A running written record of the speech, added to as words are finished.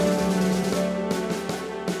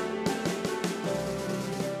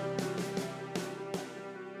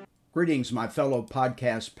Greetings, my fellow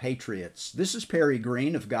podcast patriots. This is Perry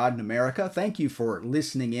Green of God in America. Thank you for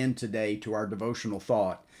listening in today to our devotional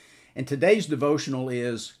thought. And today's devotional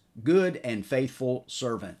is Good and Faithful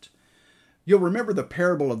Servant. You'll remember the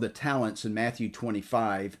parable of the talents in Matthew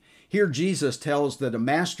 25. Here Jesus tells that a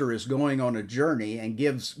master is going on a journey and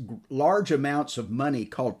gives large amounts of money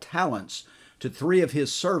called talents to three of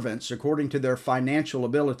his servants according to their financial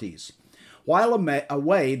abilities. While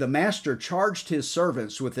away, the master charged his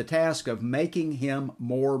servants with the task of making him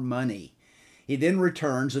more money. He then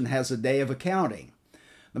returns and has a day of accounting.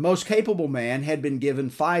 The most capable man had been given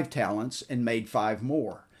 5 talents and made 5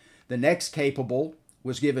 more. The next capable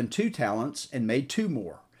was given 2 talents and made 2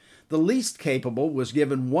 more. The least capable was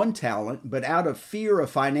given 1 talent, but out of fear of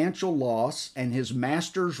financial loss and his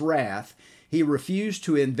master's wrath, he refused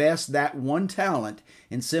to invest that 1 talent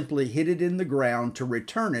and simply hid it in the ground to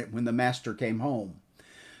return it when the master came home.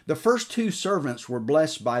 The first 2 servants were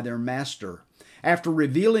blessed by their master. After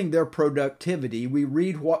revealing their productivity, we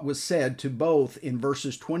read what was said to both in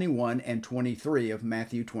verses 21 and 23 of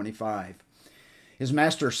Matthew 25. His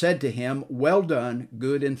master said to him, "Well done,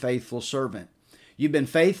 good and faithful servant. You've been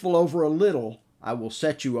faithful over a little, I will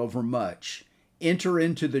set you over much. Enter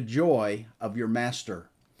into the joy of your master."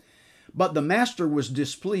 But the master was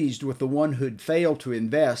displeased with the one who'd failed to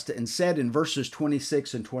invest and said in verses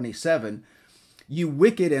 26 and 27, "You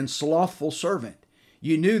wicked and slothful servant,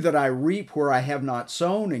 you knew that I reap where I have not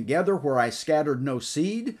sown and gather where I scattered no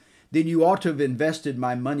seed? Then you ought to have invested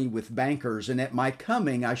my money with bankers, and at my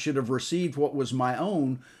coming I should have received what was my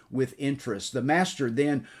own with interest." The master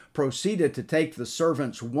then proceeded to take the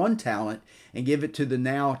servant's 1 talent and give it to the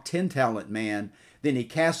now 10-talent man. Then he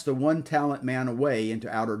cast the 1-talent man away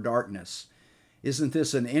into outer darkness. Isn't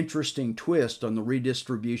this an interesting twist on the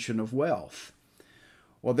redistribution of wealth?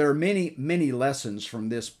 Well, there are many lessons from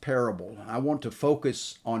this parable. I want to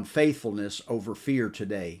focus on faithfulness over fear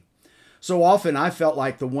today. So often I felt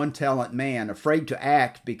like the 1-talent man, afraid to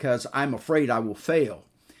act because I'm afraid I will fail.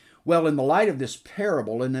 Well, in the light of this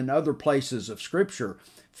parable and in other places of Scripture,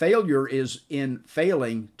 failure is in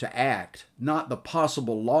failing to act, not the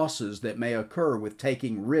possible losses that may occur with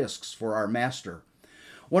taking risks for our master.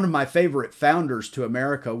 One of my favorite founders to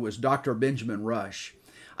America was Dr. Benjamin Rush.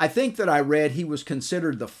 I think that I read he was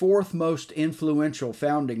considered the 4th most influential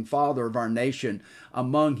founding father of our nation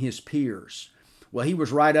among his peers. Well, he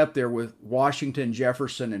was right up there with Washington,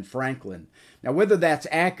 Jefferson, and Franklin. Now, whether that's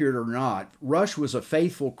accurate or not, Rush was a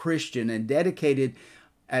faithful Christian and dedicated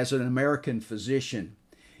as an American physician.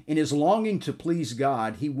 In his longing to please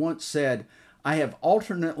God, he once said, "I have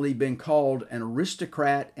alternately been called an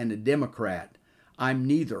aristocrat and a Democrat. I'm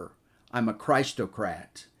neither. I'm a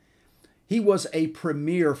Christocrat." He was a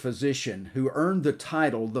premier physician who earned the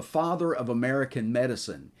title the father of American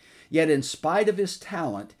medicine. Yet in spite of his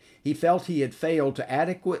talent, he felt he had failed to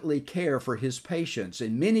adequately care for his patients.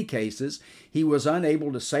 In many cases, he was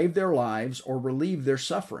unable to save their lives or relieve their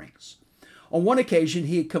sufferings. On one occasion,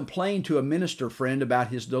 he had complained to a minister friend about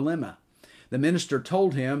his dilemma. The minister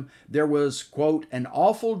told him there was, quote, "an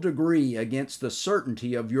awful degree against the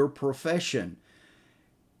certainty of your profession,"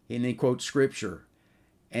 and he quotes scripture,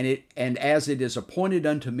 and as it is appointed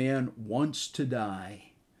unto men once to die.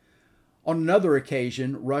 On another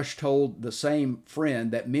occasion, Rush told the same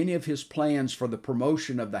friend that many of his plans for the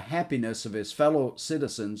promotion of the happiness of his fellow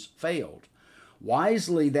citizens failed.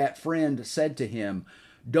 Wisely, that friend said to him,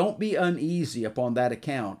 "Don't be uneasy upon that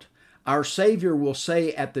account. Our Savior will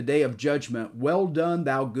say at the day of judgment, 'Well done,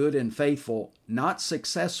 thou good and faithful, not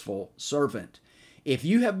successful servant.' If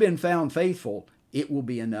you have been found faithful, it will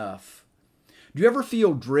be enough." Do you ever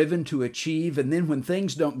feel driven to achieve, and then when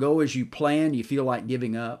things don't go as you plan, you feel like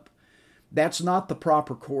giving up? That's not the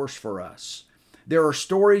proper course for us. There are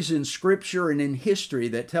stories in Scripture and in history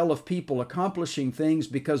that tell of people accomplishing things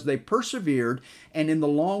because they persevered and in the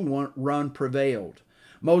long run prevailed.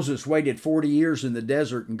 Moses waited 40 years in the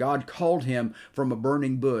desert and God called him from a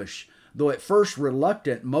burning bush. Though at first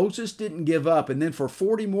reluctant, Moses didn't give up and then for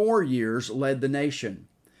 40 more years led the nation.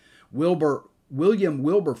 William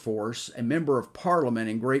Wilberforce, a member of Parliament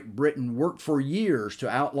in Great Britain, worked for years to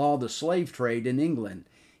outlaw the slave trade in England.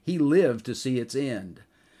 He lived to see its end.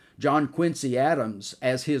 John Quincy Adams,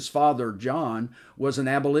 as his father John, was an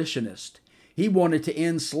abolitionist. He wanted to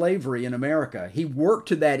end slavery in America. He worked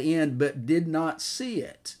to that end but did not see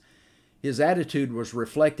it. His attitude was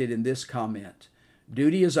reflected in this comment: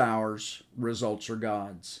 "Duty is ours, results are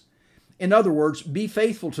God's." In other words, be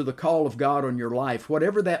faithful to the call of God on your life,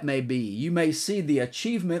 whatever that may be. You may see the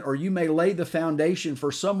achievement or you may lay the foundation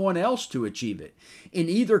for someone else to achieve it. In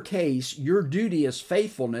either case, your duty is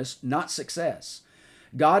faithfulness, not success.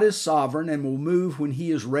 God is sovereign and will move when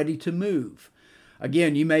He is ready to move.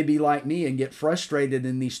 Again, you may be like me and get frustrated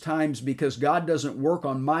in these times because God doesn't work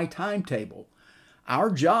on my timetable.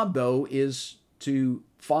 Our job, though, is to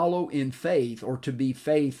follow in faith or to be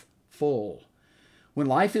faithful. When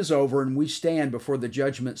life is over and we stand before the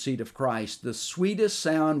judgment seat of Christ, the sweetest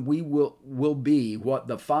sound we will be what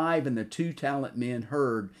the 5 and the 2 talent men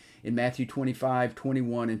heard in Matthew 25,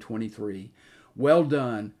 21, and 23. Well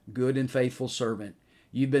done, good and faithful servant.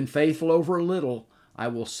 You've been faithful over a little. I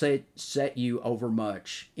will set you over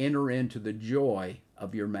much. Enter into the joy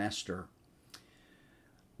of your master.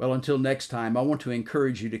 Well, until next time, I want to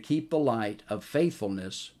encourage you to keep the light of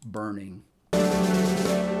faithfulness burning.